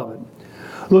 Therefore, beloved,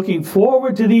 looking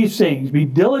forward to these things, be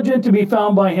diligent to be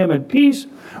found by him in peace,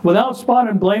 without spot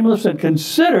and blameless, and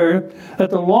consider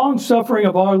that the long-suffering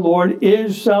of our Lord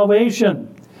is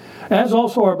salvation. As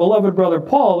also our beloved brother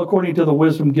Paul, according to the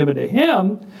wisdom given to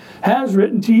him, has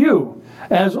written to you,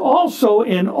 as also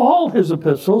in all his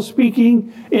epistles,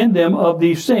 speaking in them of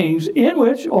these things, in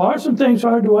which are some things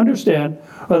hard to understand.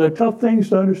 Are there tough things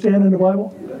to understand in the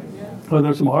Bible? Are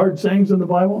there some hard things in the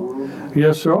Bible?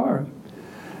 Yes, there are.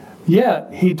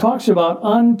 Yet, he talks about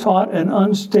untaught and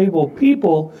unstable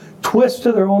people twist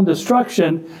to their own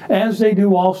destruction, as they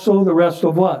do also the rest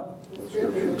of what?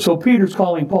 So Peter's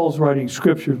calling Paul's writing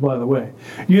scriptures, by the way.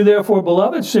 You therefore,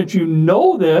 beloved, since you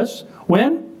know this,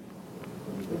 when?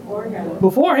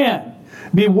 Beforehand.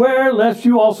 Beware lest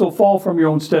you also fall from your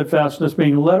own steadfastness,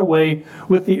 being led away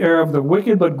with the error of the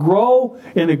wicked, but grow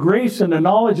in the grace and the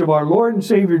knowledge of our Lord and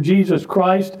Savior Jesus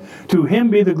Christ. To him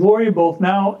be the glory both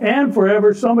now and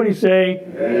forever. Somebody say,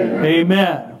 Amen.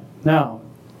 Amen. Now,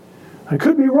 I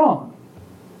could be wrong,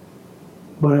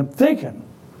 but I'm thinking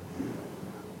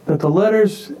that the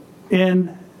letters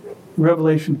in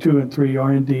Revelation 2 and 3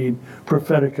 are indeed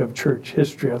prophetic of church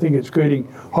history. I think it's getting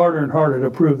harder and harder to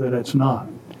prove that it's not.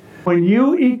 When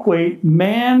you equate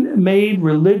man-made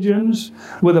religions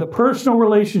with a personal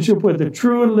relationship with the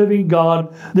true and living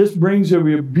God, this brings a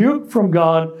rebuke from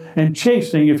God and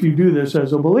chastening if you do this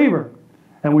as a believer.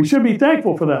 And we should be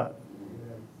thankful for that.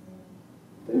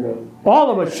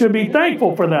 All of us should be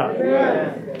thankful for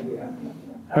that.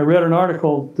 I read an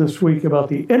article this week about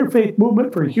the Interfaith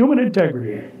Movement for Human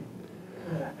Integrity.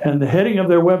 And the heading of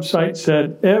their website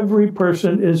said, every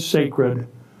person is sacred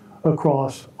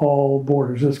across all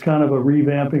borders. It's kind of a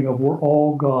revamping of we're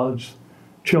all God's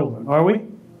children. Are we?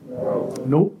 No.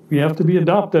 Nope. You have to be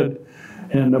adopted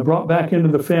and brought back into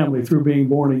the family through being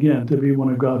born again to be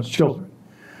one of God's children.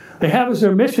 They have as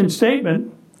their mission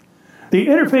statement, the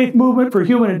Interfaith Movement for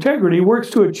Human Integrity works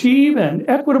to achieve an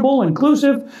equitable,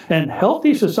 inclusive, and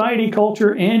healthy society,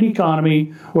 culture, and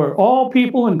economy where all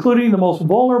people, including the most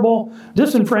vulnerable,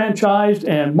 disenfranchised,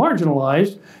 and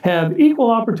marginalized, have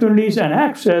equal opportunities and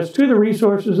access to the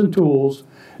resources and tools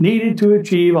needed to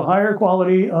achieve a higher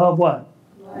quality of what?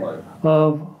 Life.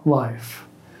 Of life.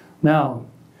 Now,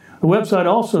 the website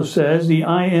also says the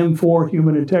I Am for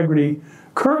Human Integrity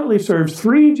currently serves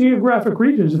 3 geographic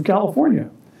regions of California,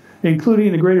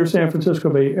 including the greater San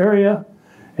Francisco Bay Area,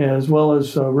 as well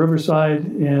as Riverside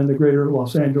and the greater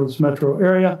Los Angeles metro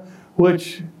area,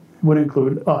 which would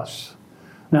include us.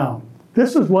 Now,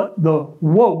 this is what the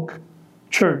woke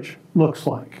church looks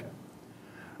like.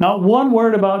 Not one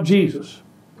word about Jesus.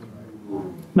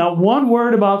 Not one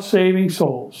word about saving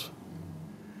souls.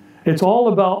 It's all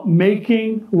about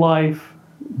making life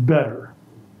better.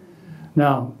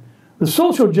 Now, the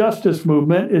social justice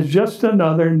movement is just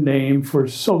another name for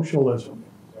socialism.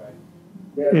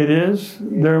 It is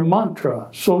their mantra.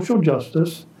 Social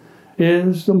justice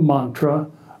is the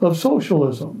mantra of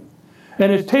socialism.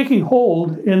 And it's taking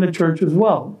hold in the church as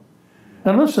well.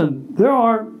 And listen, there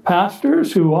are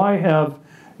pastors who I have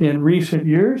in recent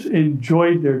years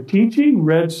enjoyed their teaching,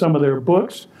 read some of their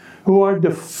books, who are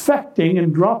defecting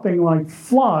and dropping like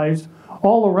flies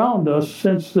all around us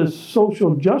since this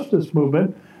social justice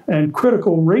movement and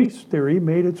critical race theory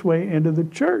made its way into the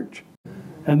church.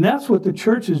 And that's what the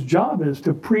church's job is,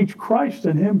 to preach Christ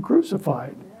and Him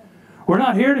crucified. We're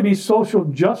not here to be social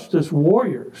justice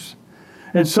warriors.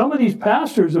 And some of these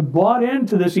pastors have bought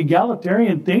into this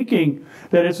egalitarian thinking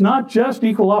that it's not just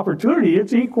equal opportunity,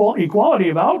 it's equality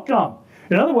of outcome.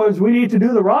 In other words, we need to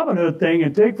do the Robin Hood thing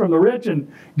and take from the rich and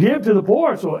give to the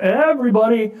poor so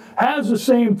everybody has the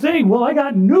same thing. Well, I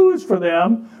got news for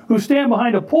them who stand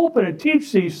behind a pulpit and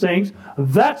teach these things.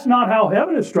 That's not how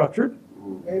heaven is structured.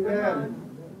 Amen.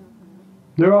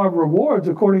 There are rewards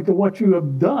according to what you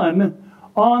have done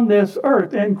on this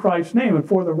earth in Christ's name and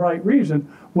for the right reason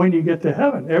when you get to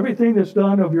heaven. Everything that's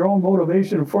done of your own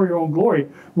motivation and for your own glory,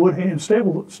 wood, hay, and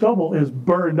stubble is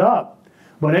burned up.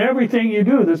 But everything you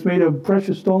do that's made of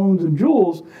precious stones and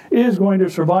jewels is going to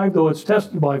survive, though it's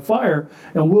tested by fire,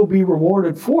 and will be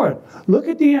rewarded for it. Look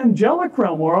at the angelic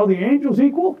realm. Are all the angels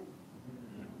equal?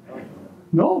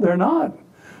 No, they're not.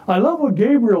 I love what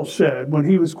Gabriel said when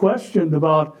he was questioned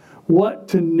about what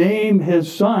to name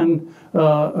his son,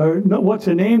 what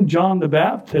to name John the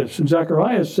Baptist. And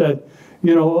Zacharias said,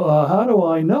 how do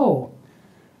I know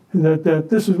that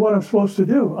this is what I'm supposed to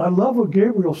do? I love what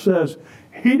Gabriel says.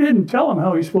 He didn't tell him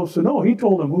how he's supposed to know. He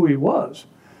told him who he was.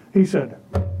 He said,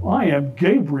 I am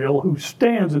Gabriel who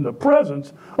stands in the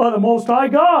presence of the Most High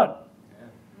God.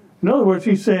 In other words,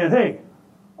 he's saying, hey,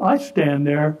 I stand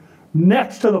there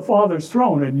next to the Father's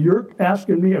throne, and you're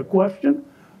asking me a question?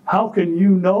 How can you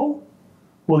know?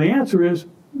 Well, the answer is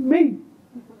me,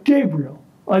 Gabriel.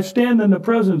 I stand in the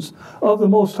presence of the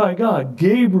Most High God.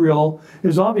 Gabriel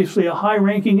is obviously a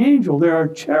high-ranking angel. There are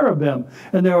cherubim,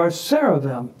 and there are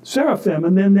seraphim,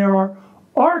 and then there are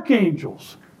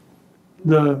archangels,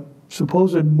 the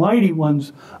supposed mighty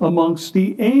ones amongst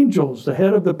the angels, the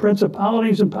head of the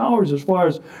principalities and powers as far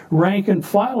as rank and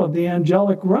file of the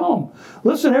angelic realm.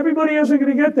 Listen, everybody isn't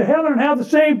going to get to heaven and have the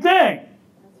same thing.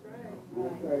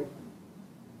 That's right.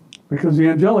 Because the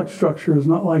angelic structure is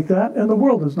not like that, and the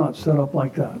world is not set up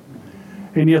like that.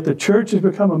 And yet the church has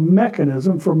become a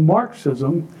mechanism for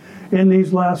Marxism in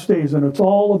these last days, and it's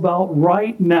all about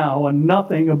right now and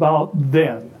nothing about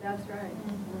then. That's right.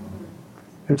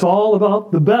 It's all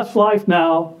about the best life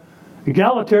now,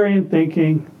 egalitarian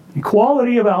thinking,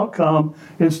 equality of outcome,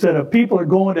 instead of people are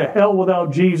going to hell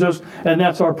without Jesus, and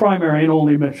that's our primary and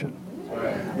only mission.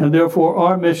 And therefore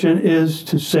our mission is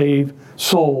to save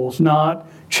souls, not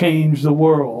change the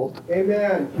world.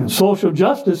 Amen. And social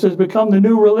justice has become the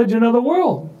new religion of the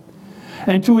world.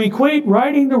 And to equate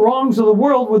righting the wrongs of the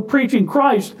world with preaching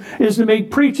Christ is to make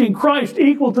preaching Christ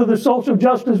equal to the social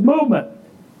justice movement.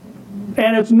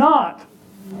 And it's not.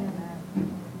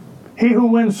 He who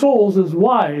wins souls is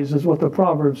wise, is what the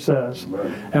proverb says.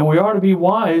 And we are to be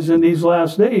wise in these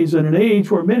last days, in an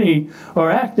age where many are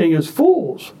acting as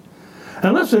fools.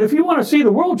 And listen, if you want to see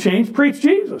the world change, preach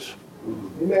Jesus.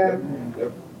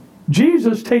 Amen.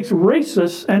 Jesus takes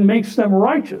racists and makes them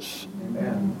righteous.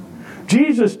 Amen.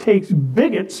 Jesus takes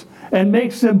bigots and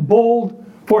makes them bold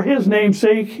for His name's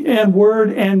sake and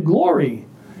word and glory.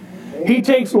 He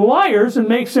takes liars and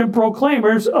makes them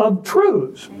proclaimers of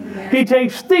truths. He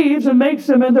takes thieves and makes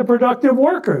them into productive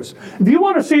workers. If you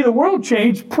want to see the world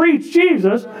change, preach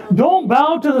Jesus. Don't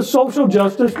bow to the social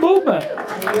justice movement.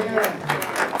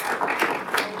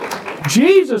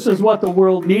 Jesus is what the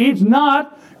world needs,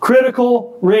 not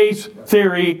critical race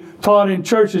theory taught in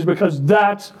churches, because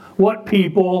that's what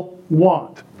people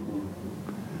want.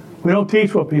 We don't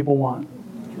teach what people want.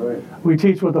 We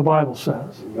teach what the Bible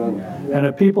says. And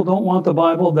if people don't want the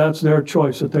Bible, that's their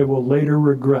choice that they will later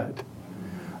regret.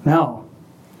 Now,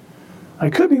 I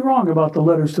could be wrong about the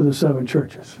letters to the 7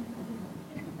 churches,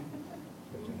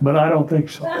 but I don't think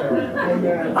so.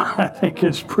 I think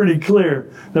it's pretty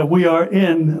clear that we are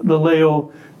in the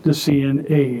Laodicean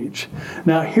age.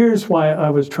 Now, here's why I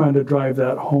was trying to drive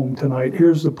that home tonight.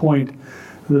 Here's the point,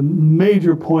 the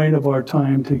major point of our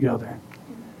time together.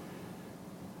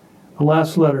 The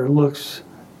last letter looks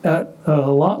at a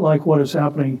lot like what is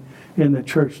happening in the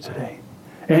church today.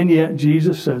 And yet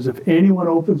Jesus says, if anyone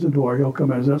opens the door, He'll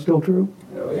come in. Is that still true?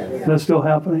 Is that still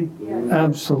happening?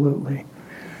 Absolutely.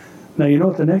 Now, you know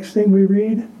what the next thing we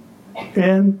read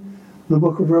in the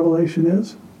book of Revelation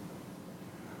is?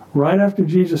 Right after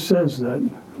Jesus says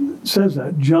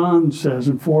that, John says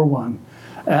in 4:1,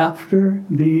 after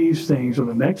these things, or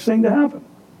the next thing to happen,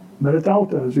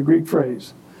 metatauta is a Greek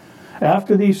phrase.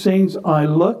 After these things I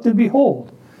looked, and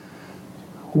behold,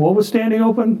 what was standing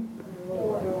open?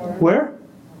 Where?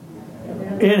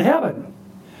 In heaven.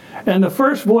 And the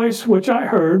first voice which I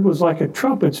heard was like a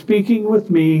trumpet speaking with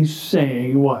me,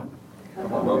 saying, what?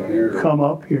 Come up here. Come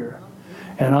up here,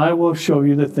 and I will show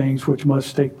you the things which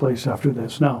must take place after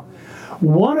this. Now,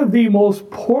 one of the most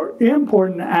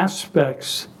important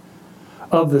aspects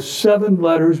of the 7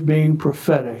 letters being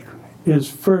prophetic is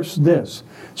first this.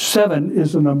 7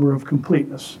 is the number of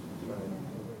completeness.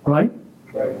 Right?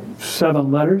 Right.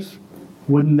 7 letters.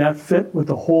 Wouldn't that fit with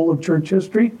the whole of church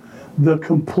history? The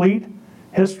complete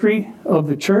history of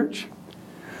the church?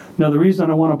 Now, the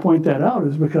reason I want to point that out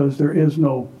is because there is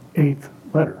no 8th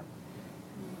letter.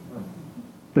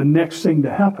 The next thing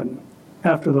to happen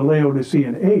after the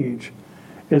Laodicean age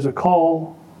is a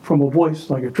call from a voice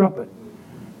like a trumpet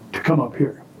to come up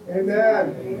here.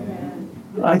 Amen.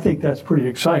 I think that's pretty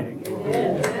exciting.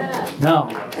 Now,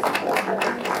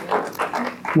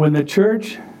 when the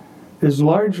church is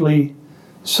largely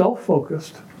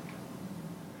self-focused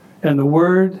and the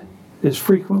word is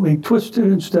frequently twisted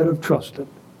instead of trusted,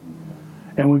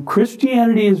 and when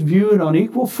Christianity is viewed on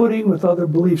equal footing with other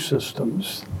belief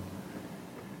systems,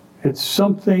 it's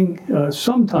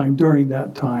sometime during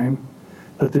that time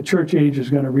that the church age is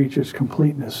going to reach its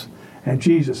completeness, and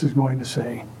Jesus is going to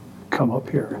say, come up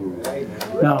here.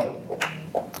 Now,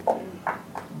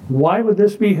 why would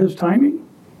this be his timing?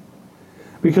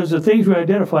 Because the things we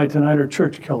identified tonight are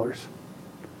church killers.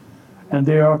 And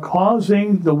they are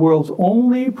causing the world's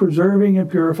only preserving and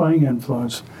purifying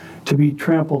influence to be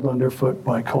trampled underfoot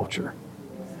by culture.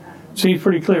 Seems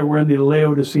pretty clear we're in the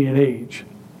Laodicean age.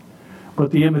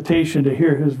 But the invitation to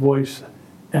hear his voice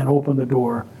and open the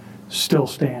door still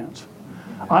stands.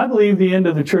 I believe the end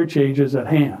of the church age is at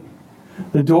hand.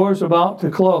 The door's about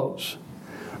to close.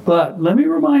 But let me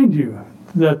remind you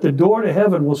that the door to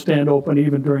heaven will stand open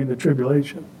even during the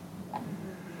tribulation.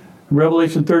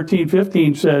 Revelation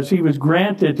 13:15 says, he was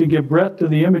granted to give breath to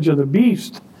the image of the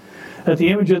beast, that the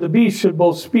image of the beast should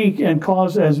both speak and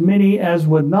cause as many as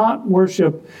would not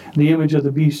worship the image of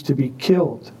the beast to be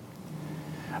killed.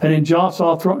 And in John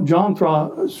saw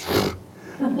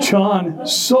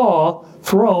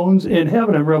thrones in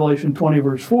heaven in Revelation 20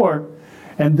 verse 4,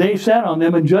 and they sat on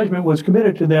them and judgment was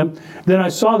committed to them. Then I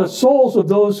saw the souls of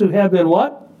those who had been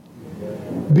what?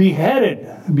 Beheaded.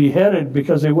 Beheaded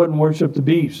because they wouldn't worship the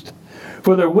beast.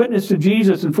 For their witness to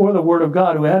Jesus and for the word of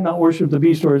God, who had not worshipped the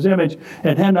beast or his image,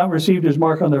 and had not received his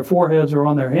mark on their foreheads or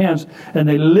on their hands. And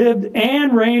they lived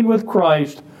and reigned with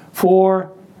Christ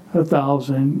for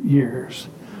 1,000 years.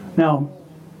 Now,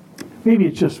 maybe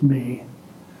it's just me,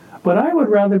 but I would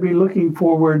rather be looking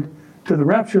forward to the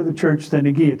rapture of the church than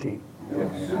the guillotine.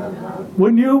 Yes.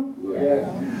 Wouldn't you? Yes.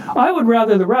 I would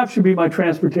rather the rapture be my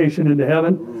transportation into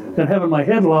heaven than having my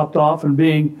head lopped off and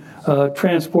being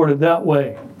transported that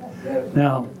way.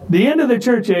 Now, the end of the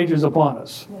church age is upon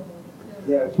us.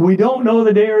 Yes. We don't know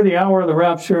the day or the hour of the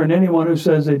rapture, and anyone who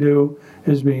says they do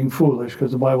is being foolish,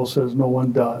 because the Bible says no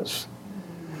one does.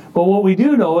 But what we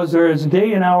do know is there is a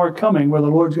day and hour coming where the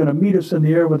Lord's going to meet us in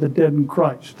the air with the dead in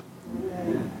Christ.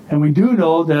 And we do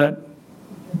know that,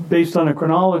 based on a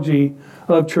chronology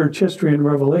of church history and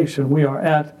Revelation, we are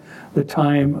at the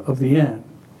time of the end.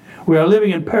 We are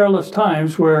living in perilous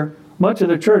times where much of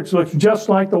the church looks just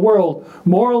like the world,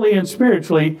 morally and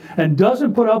spiritually, and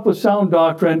doesn't put up with sound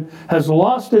doctrine, has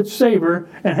lost its savor,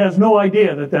 and has no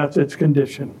idea that that's its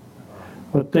condition,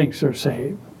 but thinks they're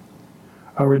saved.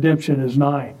 Our redemption is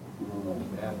nigh.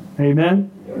 Amen?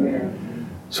 Amen.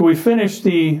 So we finished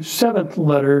the 7th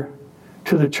letter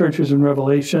to the churches in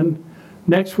Revelation.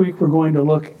 Next week we're going to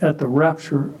look at the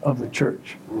rapture of the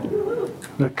church.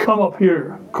 The come up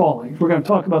here callings. We're going to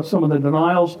talk about some of the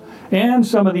denials and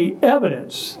some of the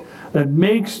evidence that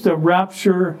makes the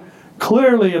rapture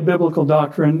clearly a biblical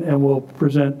doctrine, and will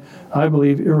present, I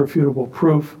believe, irrefutable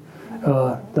proof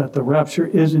that the rapture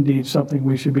is indeed something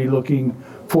we should be looking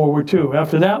forward to.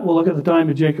 After that, we'll look at the time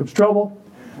of Jacob's trouble.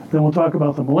 Then we'll talk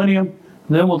about the millennium.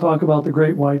 Then we'll talk about the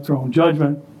great white throne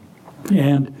judgment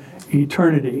and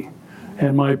eternity.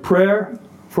 And my prayer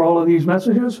for all of these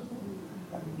messages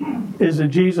is that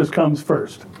Jesus comes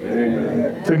first.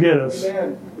 Amen. To get us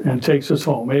Amen. and takes us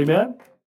home. Amen?